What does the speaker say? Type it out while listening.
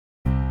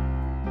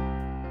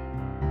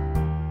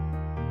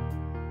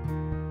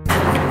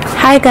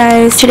Hi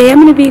guys, today I'm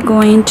going to be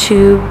going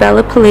to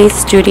PELLE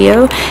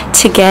studio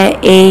to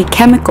get a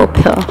chemical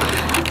pill.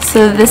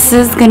 So this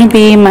is going to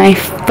be my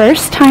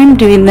first time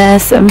doing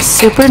this. I'm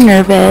super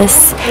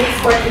nervous.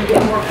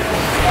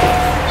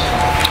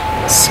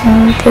 So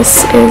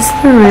this is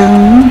the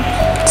room.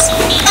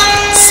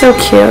 It's so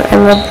cute. I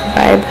love the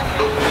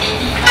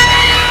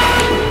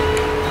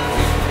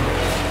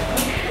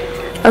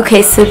vibe.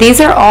 Okay, so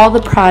these are all the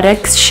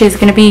products she's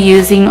going to be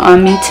using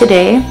on me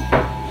today.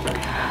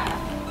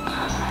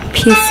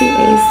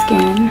 PCA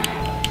skin.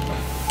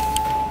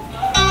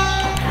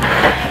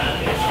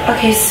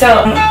 Okay, so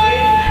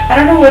I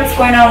don't know what's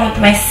going on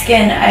with my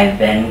skin. I've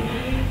been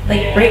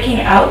like breaking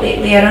out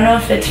lately. I don't know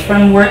if it's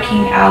from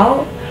working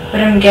out, but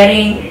I'm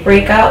getting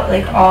breakout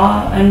like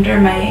all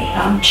under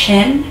my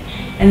chin,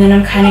 and then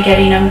I'm kind of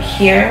getting them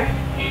here.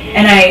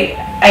 And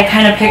I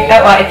kind of picked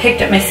up. Well, I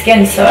picked up my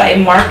skin, so I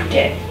marked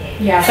it.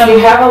 Yeah, so you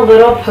have a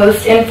little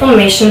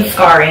post-inflammation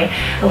scarring,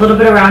 a little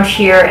bit around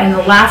here, and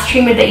the last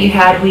treatment that you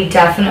had, we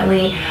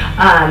definitely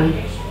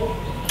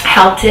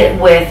helped it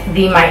with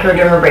the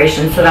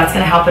microdermabrasion, so that's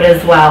going to help it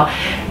as well.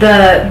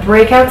 The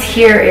breakouts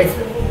here is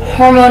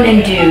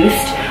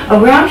hormone-induced.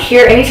 Around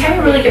here, anytime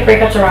you really get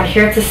breakouts around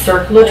here, it's a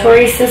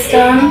circulatory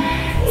system.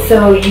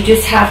 So you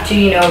just have to,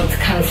 you know, it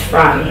comes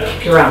from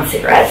if you're around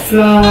cigarette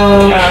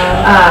smoke,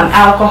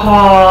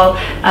 alcohol.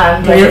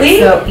 Really?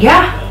 So,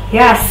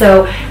 yeah,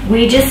 so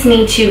we just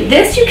need to,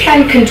 this you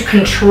can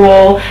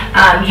control.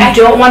 You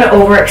don't want to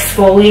over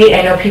exfoliate.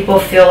 I know people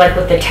feel like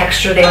with the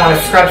texture they want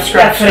to scrub.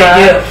 That's what I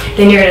do.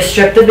 Then you're going to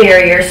strip the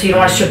barrier, so you don't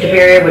want to strip the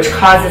barrier, which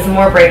causes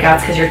more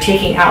breakouts because you're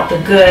taking out the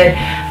good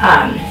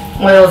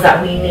oils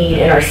that we need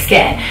in our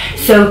skin.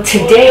 So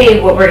today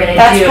what we're going to do,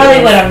 that's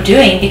probably what I'm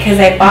doing, because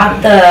I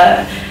bought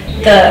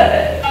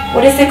the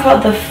what is it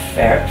called?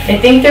 I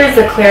think there's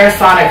the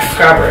Clarisonic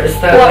scrubbers.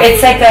 Well,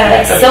 it's like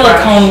a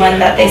silicone one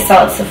that they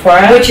sell at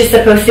Sephora, which is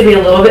supposed to be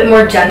a little bit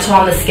more gentle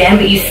on the skin,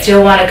 but you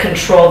still want to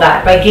control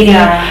that by getting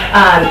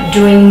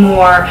doing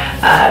more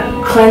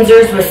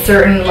cleansers with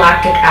certain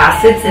lactic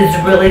acids is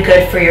really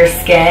good for your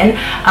skin.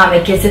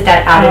 It gives it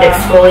that added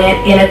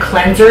exfoliant in a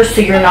cleanser,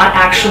 so you're not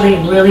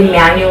actually really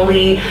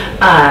manually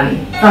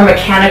or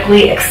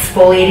mechanically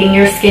exfoliating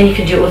your skin. You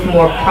can do it with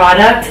more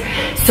product.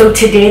 So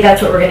today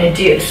that's what we're going to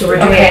do. So we're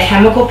doing a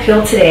chemical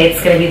peel today.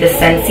 It's going to be the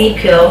Sensi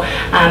Pill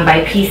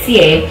by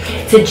PCA.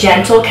 It's a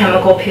gentle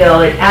chemical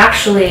pill. It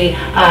actually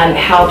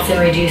helps and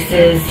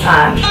reduces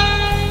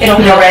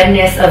the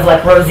redness of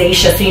like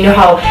rosacea. So you know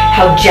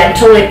how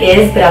gentle it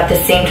is, but at the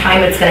same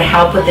time it's going to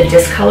help with the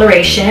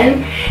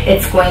discoloration.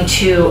 It's going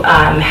to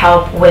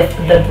help with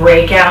the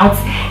breakouts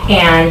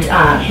and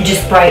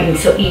just brighten,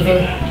 so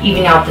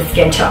even out the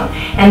skin tone.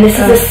 And this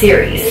is a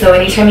series, so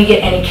anytime you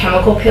get any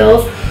chemical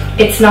pills,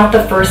 it's not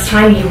the first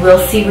time you will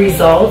see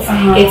results.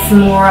 It's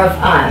more of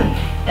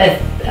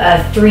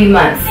a 3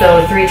 months,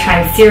 so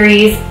 3-time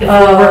series. If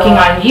we're working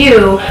on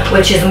you,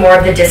 which is more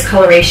of the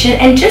discoloration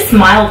and just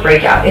mild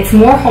breakout. It's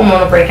more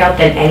hormonal breakout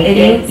than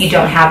anything. You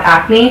don't have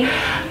acne.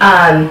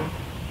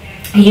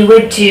 You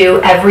would do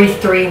every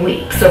 3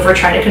 weeks. So if we're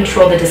trying to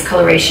control the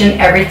discoloration,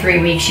 every 3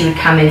 weeks you would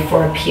come in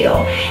for a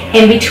peel.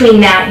 In between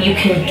that, you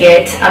can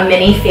get a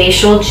mini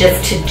facial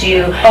just to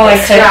do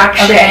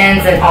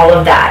extractions and all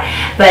of that.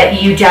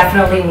 But you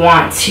definitely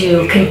want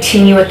to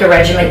continue with the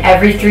regimen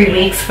every 3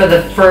 weeks for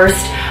the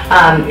first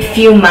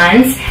few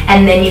months,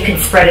 and then you can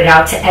spread it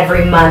out to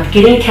every month.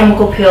 Getting a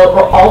chemical pill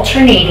or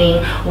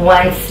alternating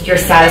once you're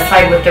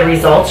satisfied with the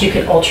results, you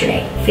can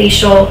alternate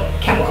facial,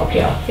 chemical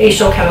pill,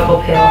 facial,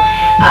 chemical pill.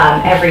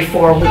 Every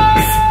 4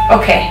 weeks.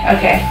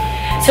 Okay.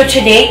 So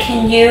today,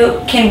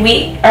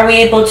 are we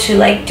able to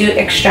like do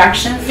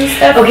extractions and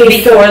stuff?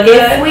 Okay, so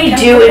if we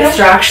do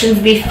extractions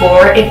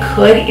before, it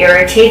could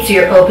irritate, so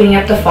you're opening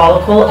up the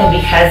follicle, and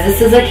because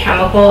this is a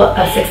chemical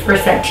of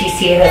 6%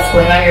 TCA that's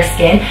going on your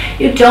skin,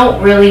 you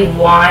don't really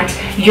want,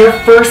 your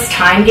first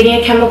time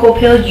getting a chemical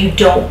pill, you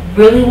don't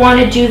really want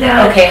to do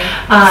that. Okay,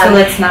 so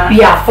let's not.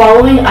 Yeah,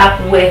 following up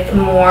with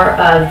more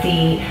of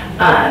the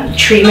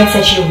treatments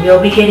that you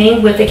will be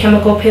getting with the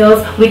chemical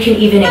pills. We can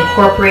even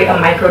incorporate a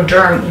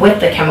microderm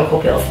with the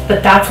chemical pills,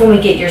 but that's when we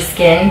get your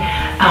skin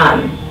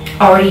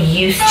already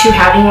used to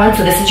having one.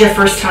 So this is your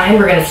first time.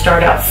 We're going to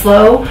start out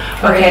slow.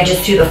 We're going to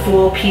just do the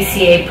full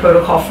PCA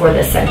protocol for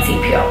the Sensi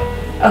Pill.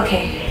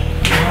 Okay.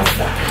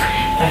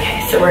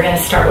 Okay, so we're going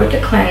to start with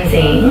the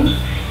cleansing.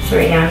 So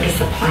right now I'm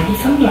just applying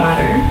some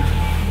water.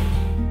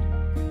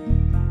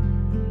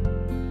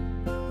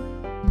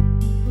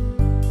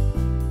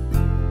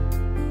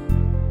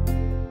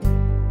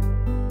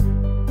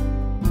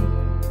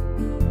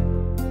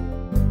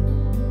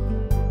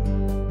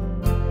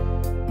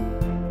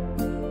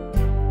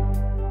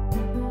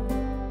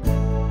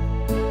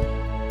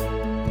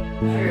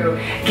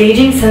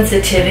 Gauging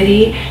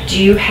sensitivity,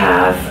 do you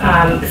have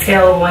a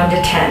scale of 1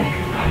 to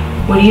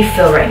 10? What do you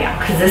feel right now?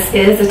 Because this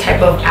is a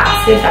type of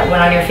acid that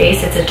went on your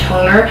face. It's a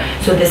toner,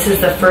 so this is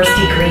the first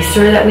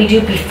degreaser that we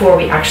do before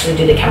we actually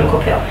do the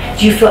chemical pill.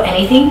 Do you feel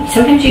anything?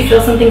 Sometimes you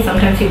feel something,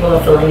 sometimes people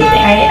don't feel anything.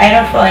 I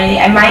don't feel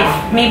anything. I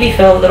might maybe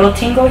feel a little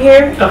tingle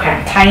here.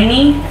 Okay.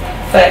 Tiny.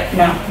 but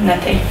no,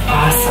 nothing.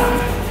 Awesome.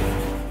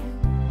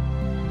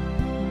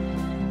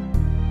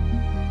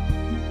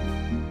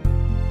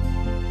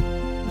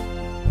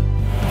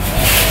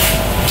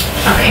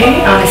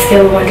 Okay, on a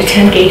scale of 1 to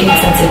 10, gauging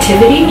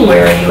sensitivity,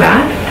 where are you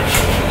at?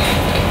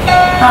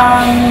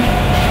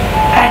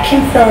 I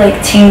can feel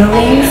like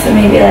tingling, so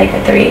maybe like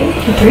a 3.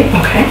 A 3?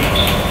 Okay.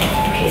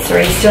 Okay, so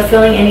are you still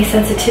feeling any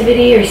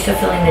sensitivity? Are you still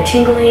feeling the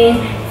tingling?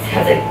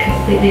 Has it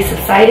completely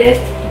subsided?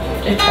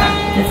 It's gone.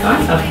 It's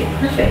gone? Okay,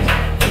 perfect.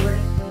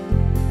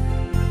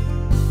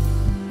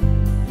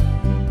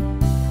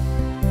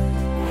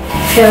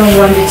 Scale of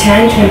 1 to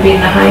 10, 10 being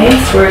the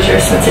highest, where's your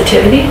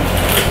sensitivity?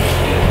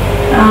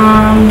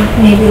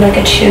 Maybe like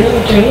a 2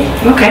 or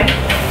 3. Okay.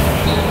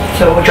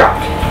 So it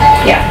dropped.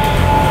 Yeah.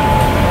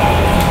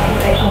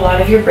 A lot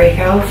of your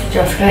breakouts,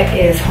 Jessica,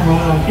 is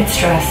hormonal. It's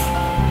stress.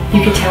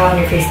 You can tell on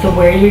your face, the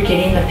where you're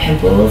getting the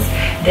pimples,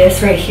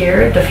 this right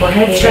here, the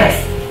forehead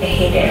stress. I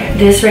hate it.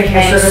 This right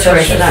here,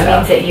 circulatory, so that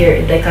means that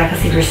you're, like I can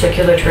see your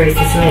circulatory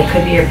system, and it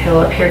could be your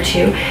pillow up here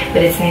too,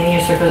 but it's mainly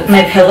your circulatory.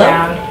 My pillow?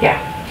 Yeah.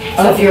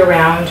 So if you're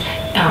around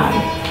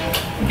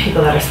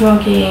people that are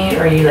smoking,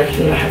 or you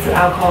have some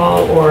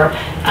alcohol, or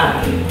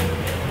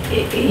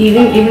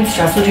even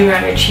stress will do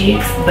around your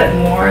cheeks, but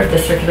more of the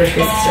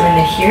circulatory system in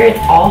the here, it's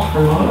all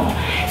hormonal.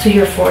 So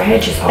your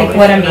forehead just always, like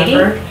what I'm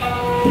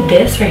eating?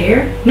 This right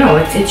here? No,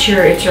 it's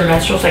your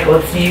menstrual cycle.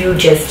 It's you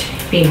just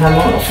being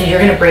hormonal. So you're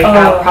gonna break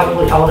out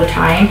probably all the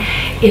time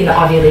in the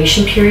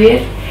ovulation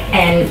period,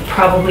 and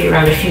probably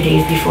around a few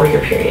days before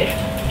your period.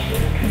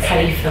 How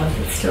do you feel? Is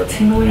it still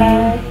tingling?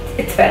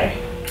 It's better.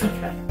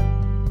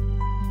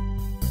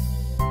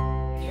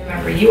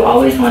 Remember, you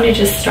always want to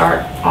just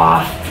start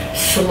off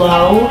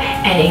slow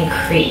and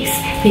increase,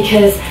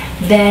 because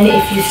then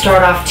if you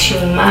start off too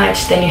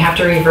much, then you have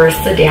to reverse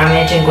the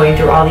damage and going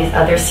through all these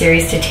other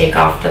series to take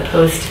off the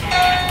post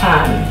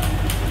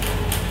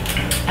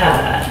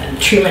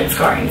treatment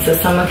scarring. So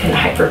someone can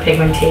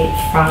hyperpigmentate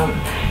from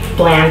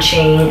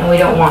blanching, and we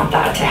don't want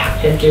that to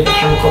happen through the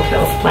chemical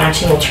pills.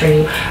 Blanching will turn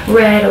you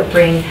red, it'll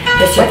bring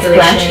the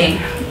circulation.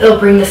 It'll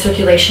bring the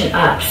circulation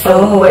up.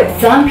 So what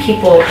some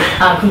people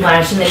can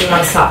blanch, and then you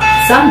want to stop.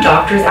 Some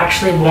doctors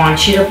actually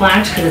want you to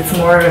blanch because it's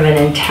more of an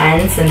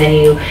intense, and then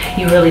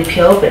you really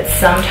peel. But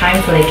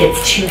sometimes when it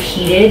gets too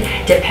heated,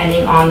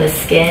 depending on the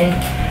skin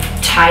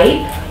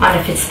type, on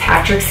a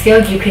Fitzpatrick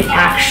scale, you can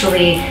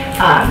actually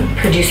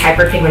produce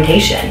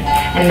hyperpigmentation,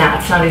 and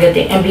that's not a good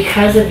thing. And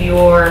because of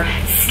your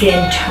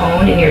skin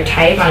tone and your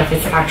type on a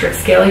Fitzpatrick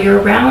scale,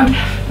 you're around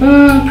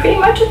pretty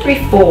much a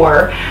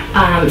 3-4.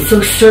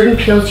 So certain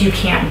pills you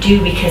can't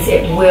do because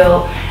it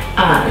will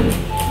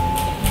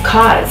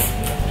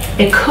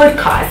could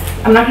cause,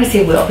 I'm not going to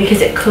say will,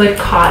 because it could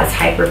cause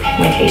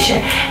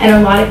hyperpigmentation. And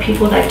a lot of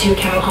people that do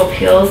chemical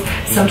pills,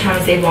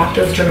 sometimes they want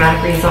those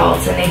dramatic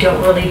results, and they don't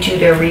really do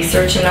their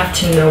research enough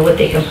to know what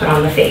they can put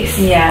on the face.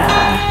 Yeah.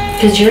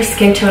 Because your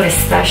skin tone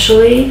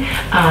especially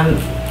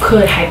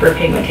could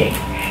hyperpigmentate.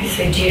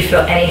 So do you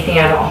feel anything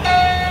at all?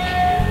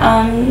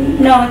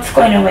 No, it's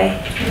going away.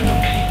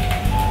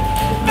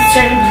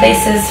 Certain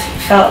places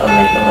felt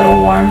like a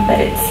little warm, but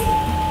it's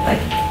like,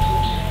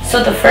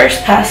 so the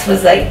first pass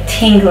was like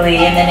tingly,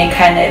 and then it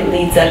kind of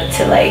leads up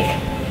to like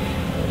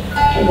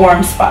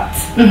warm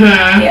spots.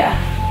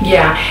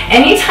 Yeah.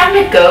 Anytime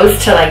it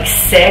goes to like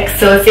 6,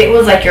 so if it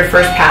was like your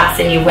first pass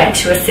and you went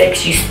to a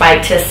 6, you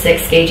spiked to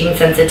 6 gauging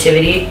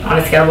sensitivity on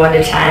a scale of 1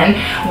 to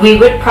 10, we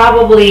would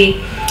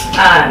probably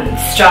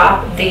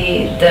stop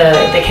the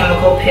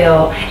chemical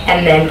pill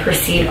and then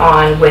proceed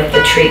on with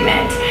the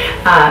treatment.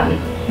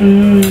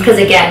 Because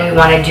again, we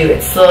want to do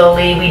it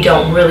slowly. We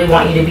don't really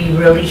want you to be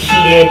really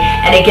heated.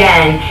 And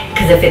again,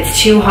 because if it's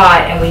too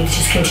hot and we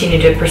just continue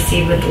to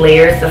proceed with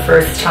layers the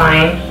first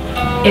time,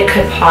 it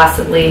could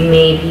possibly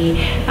maybe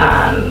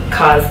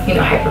cause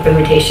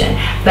hyperpigmentation.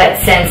 But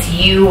since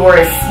you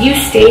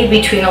stayed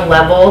between a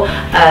level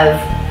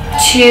of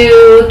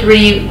 2,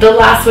 3, the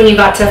last one you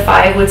got to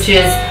 5, which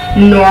is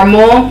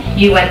normal,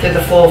 you went through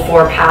the full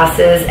 4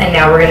 passes, and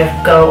now we're going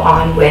to go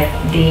on with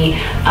the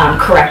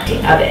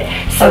correcting of it.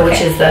 So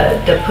which is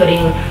the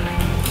putting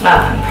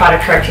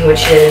product correcting,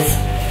 which is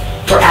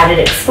for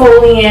added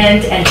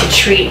exfoliant and to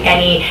treat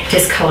any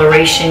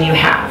discoloration you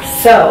have.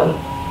 So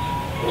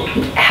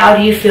how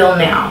do you feel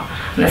now?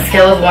 On a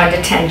scale of 1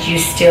 to 10, do you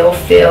still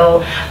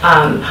feel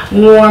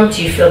warm?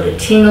 Do you feel the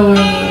tingling?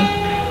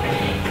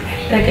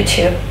 Like a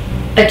 2.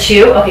 A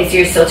 2? Okay, so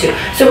you're still 2.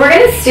 So we're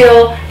going to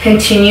still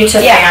continue to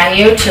fan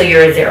you till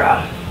you're a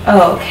 0.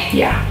 Oh, okay.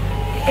 Yeah.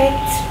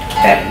 It's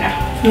better now.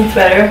 It's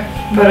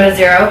better? Go to a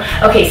 0.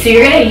 Okay, so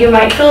you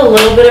might feel a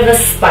little bit of a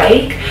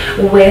spike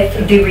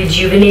with the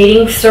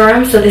rejuvenating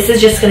serum. So this is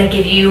just going to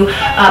give you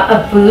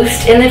a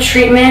boost in the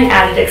treatment,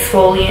 added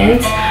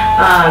exfoliant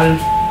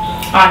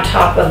on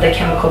top of the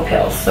chemical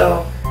pills.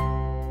 So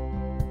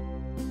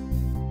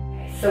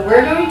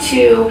we're going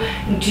to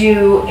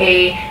do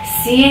a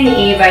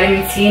C&E,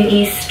 vitamin C and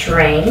E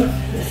strength.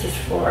 This is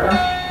for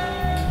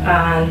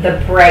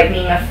the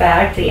brightening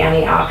effect, the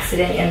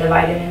antioxidant in the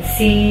vitamin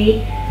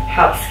C,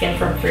 helps skin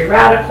from free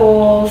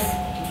radicals.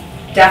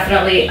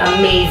 Definitely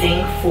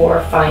amazing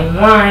for fine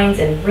lines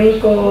and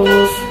wrinkles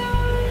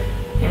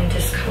and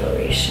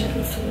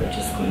discoloration. So we're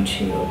just going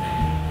to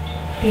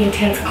be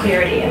intense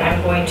clarity, and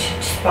I'm going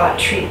to spot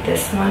treat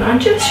this one on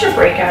just your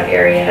breakout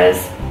areas.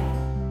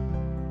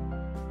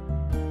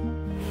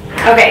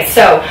 Okay,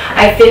 so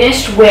I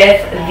finished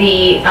with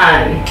the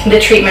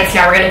treatments.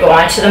 Now we're going to go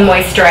on to the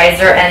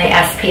moisturizer and the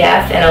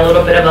SPF and a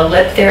little bit of a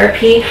lip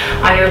therapy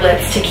on your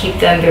lips to keep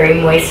them very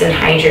moist and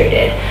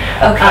hydrated.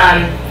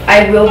 Okay.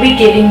 I will be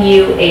giving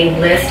you a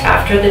list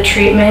after the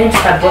treatment,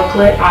 a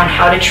booklet on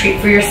how to treat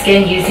for your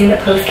skin using the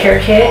post-care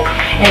kit.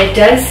 And it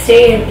does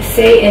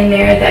say in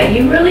there that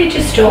you really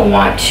just don't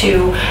want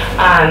to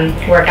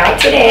work out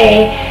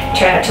today,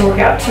 try not to work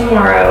out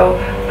tomorrow,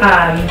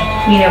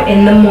 you know,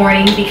 in the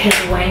morning, because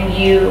when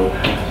you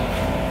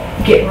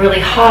get really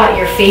hot,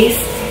 your face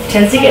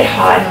tends to get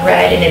hot and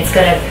red, and it's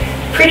going to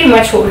pretty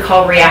much what we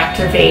call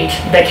reactivate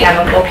the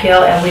chemical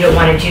peel, and we don't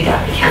want to do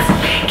that because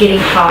getting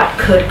hot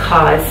could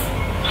cause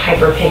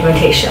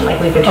hyperpigmentation, like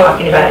we've been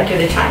talking about it through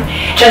the time.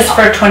 Just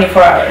for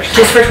 24 hours.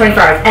 Just for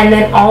 24 hours. And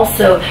then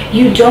also,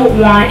 you don't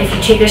want, if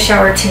you take a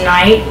shower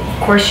tonight,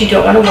 of course you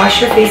don't want to wash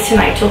your face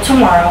tonight till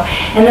tomorrow.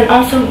 And then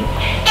also,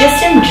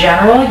 just in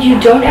general, you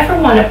don't ever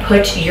want to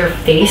put your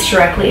face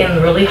directly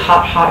in really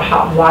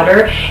hot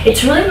water.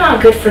 It's really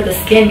not good for the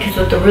skin, because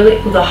with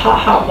the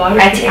hot water,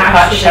 I take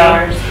hot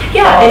showers.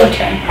 Yeah,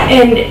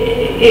 and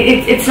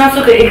it's not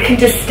so good. It can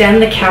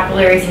distend the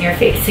capillaries in your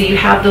face. So you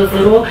have those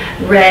little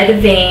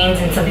red veins,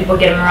 and some people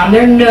get them around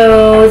their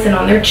nose and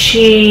on their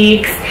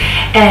cheeks,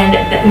 and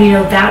you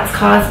know, that's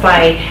caused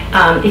by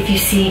if you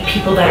see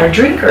people that are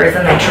drinkers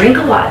and that drink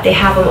a lot, they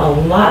have them a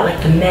lot.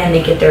 Like the men,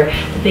 they get the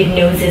big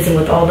noses and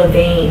with all the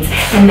veins,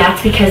 and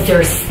that's because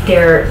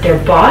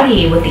their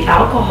body, with the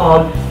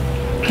alcohol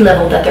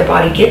level that their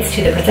body gets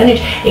to, the percentage,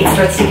 it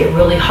starts to get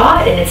really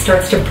hot and it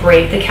starts to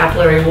break the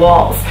capillary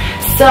walls.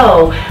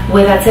 So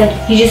with that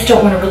said, you just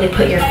don't want to really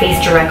put your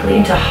face directly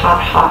into hot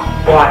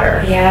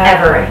water,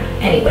 ever,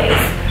 anyways.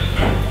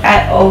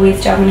 I always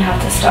do. I'm gonna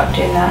have to stop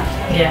doing that.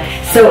 Yeah.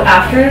 So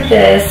after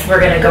this, we're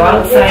gonna go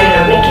outside, and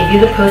I'm gonna give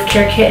you the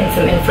post-care kit and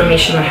some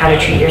information on how to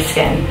treat your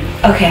skin.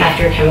 Okay.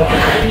 After your chemical.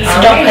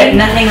 So don't put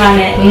nothing on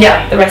it.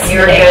 No. The rest of the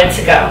You're day. good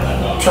to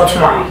go till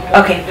tomorrow.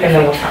 Okay. And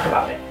then we'll talk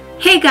about it.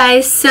 Hey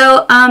guys,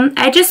 so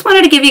I just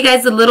wanted to give you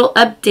guys a little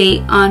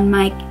update on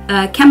my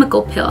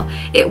chemical pill.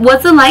 It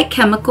was a light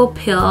chemical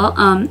pill,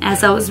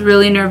 as I was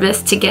really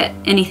nervous to get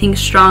anything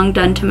strong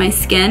done to my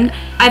skin.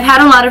 I've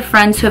had a lot of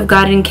friends who have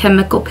gotten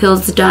chemical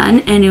pills done,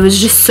 and it was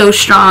just so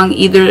strong.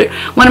 Either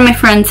one of my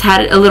friends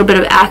had a little bit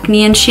of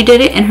acne and she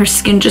did it, and her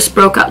skin just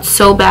broke out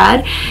so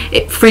bad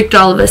it freaked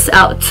all of us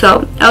out.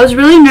 So I was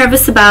really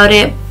nervous about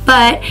it,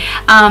 but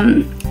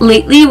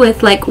lately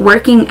with like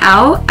working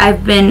out,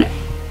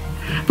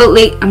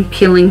 I'm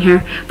peeling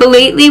here. But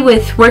lately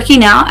with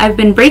working out, I've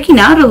been breaking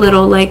out a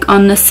little, like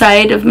on the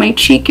side of my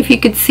cheek, if you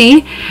could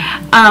see.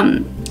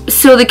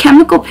 So the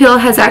chemical peel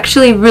has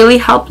actually really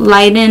helped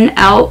lighten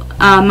out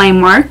my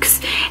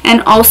marks.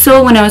 And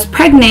also when I was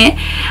pregnant,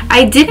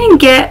 I didn't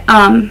get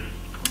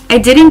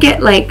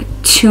like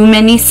too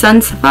many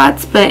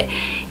sunspots, but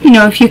you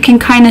know, if you can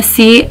kind of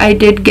see, I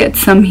did get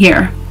some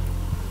here.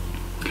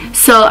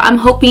 So I'm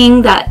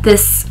hoping that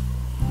this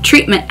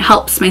treatment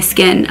helps my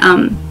skin.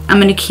 I'm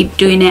gonna keep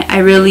doing it. I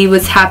really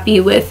was happy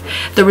with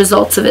the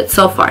results of it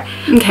so far.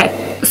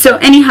 Okay, so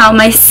anyhow,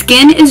 my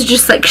skin is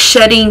just like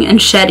shedding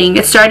and shedding.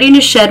 It's starting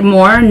to shed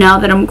more now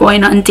that I'm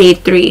going on day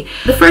 3.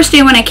 The first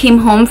day when I came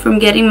home from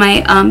getting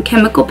my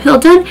chemical peel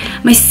done,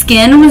 my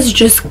skin was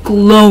just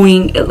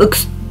glowing. It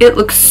looks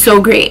so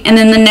great. And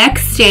then the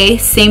next day,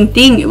 same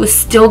thing. It was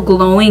still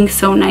glowing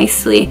so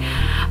nicely.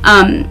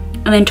 And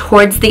then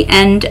towards the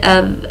end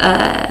of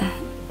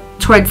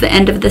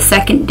the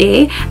second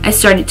day, I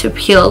started to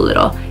peel a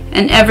little,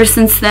 and ever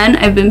since then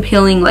I've been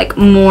peeling like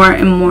more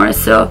and more.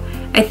 So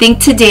I think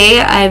today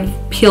I've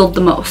peeled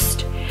the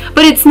most,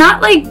 but it's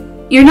not like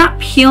you're not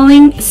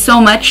peeling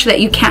so much that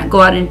you can't go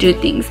out and do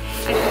things.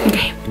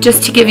 Okay,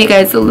 just to give you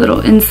guys a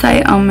little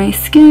insight on my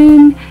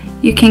skin,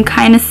 you can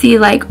kind of see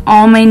like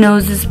all my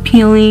nose is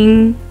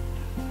peeling.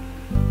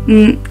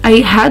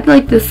 I had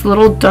like this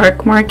little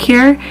dark mark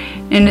here,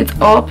 and it's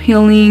all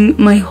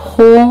peeling. My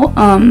whole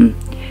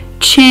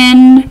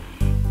chin,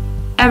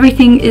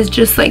 everything is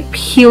just like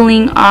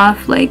peeling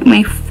off, like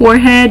my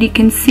forehead, you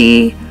can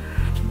see.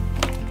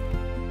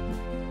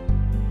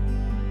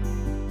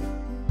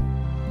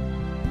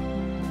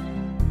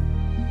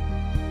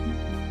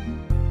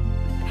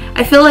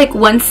 I feel like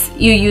once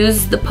you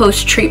use the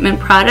post-treatment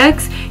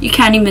products, you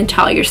can't even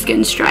tell your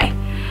skin's dry.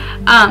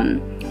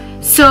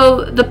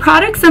 So the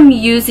products I'm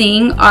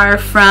using are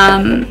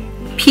from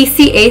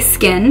PCA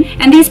Skin,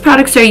 and these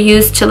products are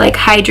used to like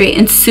hydrate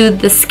and soothe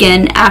the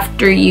skin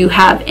after you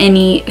have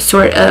any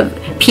sort of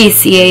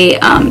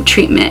PCA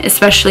treatment,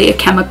 especially a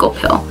chemical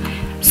pill.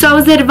 So I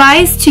was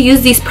advised to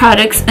use these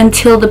products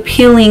until the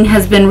peeling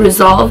has been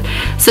resolved.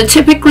 So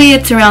typically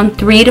it's around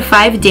 3 to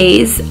 5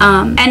 days.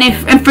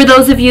 And for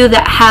those of you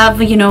that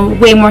have, you know,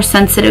 way more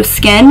sensitive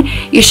skin,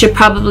 you should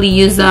probably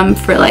use them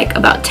for like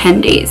about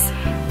 10 days.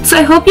 So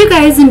I hope you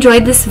guys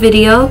enjoyed this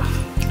video.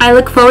 I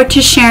look forward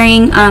to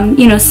sharing,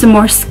 you know, some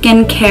more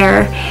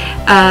skincare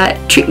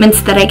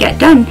treatments that I get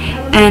done,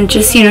 and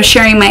just, you know,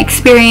 sharing my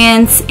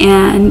experience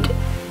and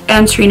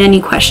answering any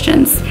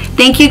questions.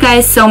 Thank you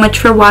guys so much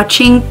for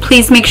watching.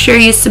 Please make sure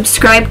you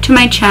subscribe to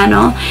my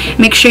channel.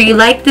 Make sure you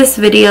like this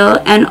video,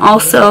 and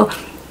also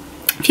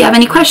if you have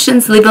any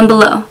questions, leave them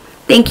below.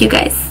 Thank you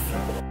guys.